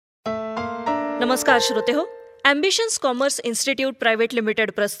नमस्कार श्रोते हो. Ambitions commerce institute private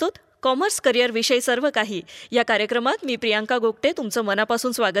limited प्रस्तुत कॉमर्स करिअर विषयी सर्व काही या कार्यक्रमात मी प्रियांका गोगटे तुमचं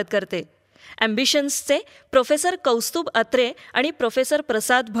मनापासून स्वागत करते. ॲम्बिशन्सचे प्रोफेसर कौस्तुभ अत्रे आणि प्रोफेसर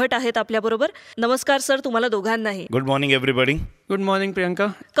प्रसाद भट आहेत आपल्याबरोबर. नमस्कार सर तुम्हाला दोघांनाही. Good morning everybody. Good morning Priyanka.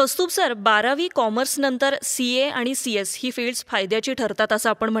 Kaustubh sir, 12वी कॉमर्स नंतर CA आणि CS ही फील्ड्स फायद्याची ठरतात असं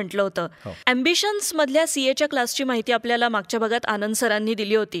आपण म्हटलं होतं. ॲम्बिशन्स मधल्या CAच्या क्लासची माहिती आपल्याला मागच्या भागात आनंद सरांनी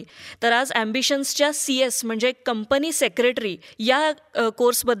दिली होती. तर आज ॲम्बिशन्सच्या CS म्हणजे कंपनी सेक्रेटरी या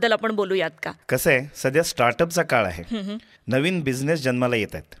कोर्सबद्दल आपण बोलूयात का? कसं आहे, सध्या स्टार्टअपचा काळ आहे. नवीन बिझनेस जन्माला येत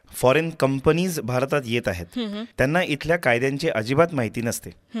आहेत. फॉरेन कंपनीज भारतात येत आहेत. त्यांना इथल्या कायद्यांची अजिबात माहिती नसते.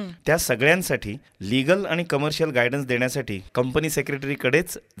 त्या सगळ्यांसाठी लीगल आणि कमर्शियल गायडन्स देण्यासाठी कंपनी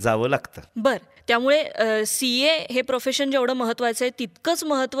सेक्रेटरीकडेच जावं लागतं. बर, त्यामुळे CA हे प्रोफेशन जेवढं महत्वाचं आहे तितकंच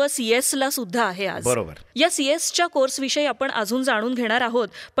महत्व CS ला सुद्धा आहे आज. बरोबर. या CSच्या कोर्स विषयी आपण अजून जाणून घेणार आहोत.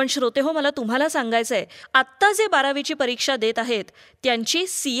 पण श्रोते हो, मला तुम्हाला सांगायचं आहे, आत्ता जे 12वीची परीक्षा देत आहेत त्यांची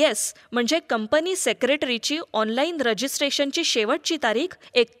CS म्हणजे कंपनी सेक्रेटरीची ऑनलाईन रजिस्ट्रेशनची शेवटची तारीख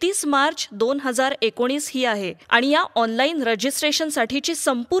 31 मार्च 2019 ही आहे. आणि या ऑनलाईन रजिस्ट्रेशनसाठीची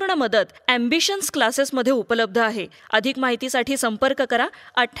संपूर्ण मदत ॲम्बिशन्स क्लासेसमध्ये उपलब्ध आहे. अधिक माहितीसाठी संपर्क करा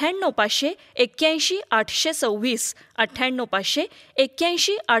 98 581 826 98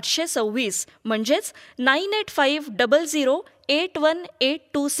 581 826 म्हणजेच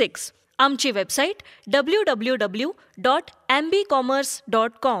 9850081826. आमची वेबसाईट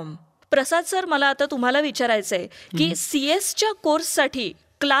www.ambicommerce.com. प्रसाद सर, मला आता तुम्हाला विचारायचं आहे की CSच्या कोर्ससाठी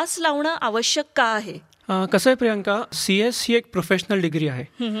क्लास लावणं आवश्यक का आहे? कसं आहे प्रियांका, CS ही एक प्रोफेशनल डिग्री आहे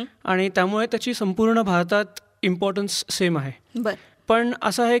आणि त्यामुळे त्याची संपूर्ण भारतात इम्पॉर्टन्स सेम आहे. बरं. पण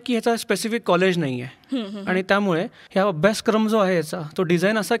असं आहे की ह्याचा स्पेसिफिक कॉलेज नाही आहे आणि त्यामुळे ह्या अभ्यासक्रम जो आहे याचा तो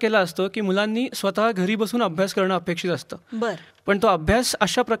डिझाईन असा केला असतो की मुलांनी स्वतः घरी बसून अभ्यास करणं अपेक्षित असतं. बरं. पण तो अभ्यास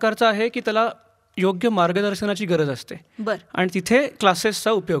अशा प्रकारचा आहे की त्याला योग्य मार्गदर्शनाची गरज असते. बरं. आणि तिथे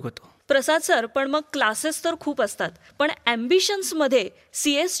क्लासेसचा उपयोग होतो. प्रसाद सर, पण मग क्लासेस तर खूप असतात, पण ॲम्बिशन्समध्ये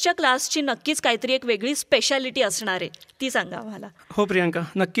CSच्या क्लासची नक्कीच काहीतरी एक वेगळी स्पेशालिटी असणार आहे, ती सांगा आम्हाला. हो प्रियांका,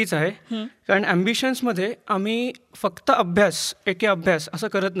 नक्कीच आहे. कारण ॲम्बिशन्समध्ये आम्ही फक्त अभ्यास असं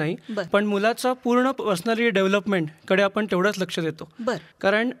करत नाही, पण मुलाचा पूर्ण पर्सनॅलिटी डेव्हलपमेंटकडे आपण तेवढंच लक्ष देतो.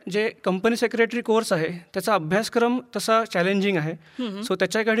 कारण जे कंपनी सेक्रेटरी कोर्स आहे त्याचा अभ्यासक्रम तसा चॅलेंजिंग आहे. सो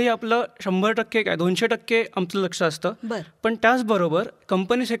त्याच्याकडे आपलं 100% काय 200% आमचं लक्ष असतं. पण त्याचबरोबर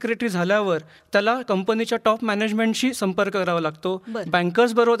कंपनी सेक्रेटरी झाल्यावर त्याला कंपनीच्या टॉप मॅनेजमेंटशी संपर्क करावा लागतो.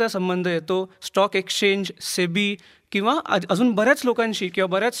 बँकर्स बरोबर त्या संबंध येतो. स्टॉक एक्सचेंज, सेबी किंवा अजून बऱ्याच लोकांशी किंवा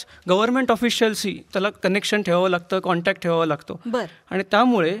बऱ्याच गव्हर्नमेंट ऑफिशियलशी त्याला कनेक्शन ठेवावं लागतं, कॉन्टॅक्ट ठेवावा लागतो. आणि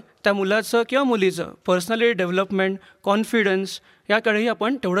त्यामुळे त्या मुलाचं किंवा मुलीचं पर्सनॅलिटी डेव्हलपमेंट, कॉन्फिडन्स याकडेही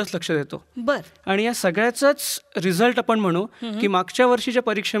आपण तेवढंच लक्ष देतो. आणि या सगळ्याचाच रिझल्ट आपण म्हणू की मागच्या वर्षीच्या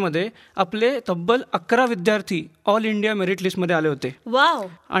परीक्षेमध्ये आपले तब्बल 11 विद्यार्थी ऑल इंडिया मेरिट लिस्टमध्ये आले होते.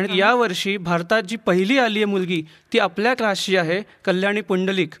 आणि यावर्षी भारतात जी पहिली आली आहे मुलगी ती आपल्या क्लासची आहे, कल्याणी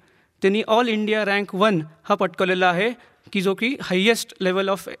पुंडलिक. त्यांनी ऑल इंडिया रँक 1 हा पटकवलेला आहे की जो की हायेस्ट लेवल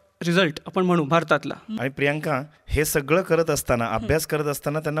ऑफ रिझल्ट आपण म्हणू भारतातला. आणि प्रियांका, हे सगळं करत असताना, अभ्यास करत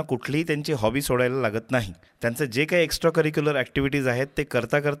असताना त्यांना कुठलीही त्यांची हॉबी सोडायला लागत नाही. त्यांचं जे काही एक्स्ट्रा करिक्युलर ॲक्टिव्हिटीज आहेत ते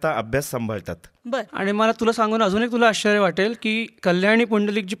करता करता अभ्यास सांभाळतात. आणि मला तुला सांगून अजून एक तुला आश्चर्य वाटेल की कल्याणी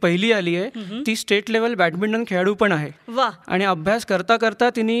पुंडलिक जी पहिली आली आहे ती स्टेट लेवल बॅडमिंटन खेळाडू पण आहे. आणि अभ्यास करता करता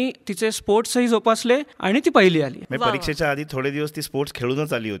तिने तिचे स्पोर्ट्सही जोपासले आणि ती पहिली आली. परीक्षेच्या आधी थोडे दिवस ती स्पोर्ट्स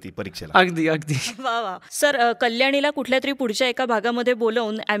खेळूनच आली होती परीक्षेला. अगदी अगदी. वा. सर, कल्याणीला कुठल्या तरी पुढच्या एका भागामध्ये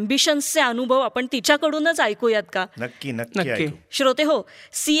बोलवून ॲम्बिशन्सचे अनुभव आपण तिच्याकडूनच ऐकूयात का? नक्की. श्रोते हो,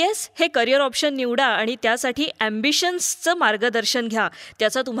 CS हे करिअर ऑप्शन निवडा आणि त्यासाठी ॲम्बिशन्सचं मार्गदर्शन घ्या.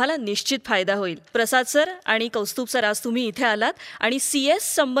 त्याचा तुम्हाला निश्चित फायदा होईल. प्रसाद सर आणि कौस्तुभ सर, आज तुम्ही इथे आलात आणि CS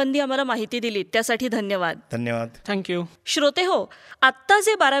संबंधी आम्हाला माहिती दिली त्यासाठी धन्यवाद. थँक्यू. श्रोते हो, आत्ता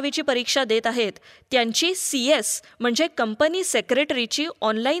जे 12वीची परीक्षा देत आहेत त्यांची CS म्हणजे कंपनी सेक्रेटरीची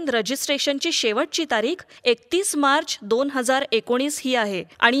ऑनलाईन रजिस्ट्रेशनची शेवटची तारीख 31 मार्च 2019 ही आहे.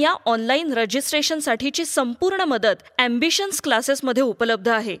 आणि या ऑनलाईन रजिस्ट्रेशनसाठीची संपूर्ण मदत ॲम्बिशन्स क्लासेसमध्ये उपलब्ध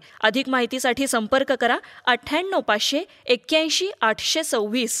आहे. अधिक माहितीसाठी संपर्क करा 98 581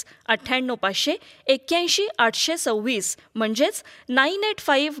 826 98 581 826 म्हणजेच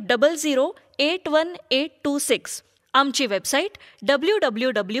 9850081826. आमची वेबसाईट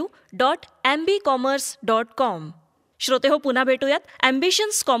www.ambicommerce.com. श्रोते हो, पुन्हा भेटूयात.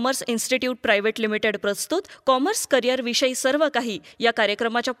 Ambitions commerce institute private limited प्रस्तुत कॉमर्स करिअर विषयी सर्व काही या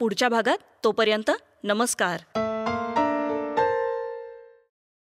कार्यक्रमाच्या पुढच्या भागात. तोपर्यंत नमस्कार.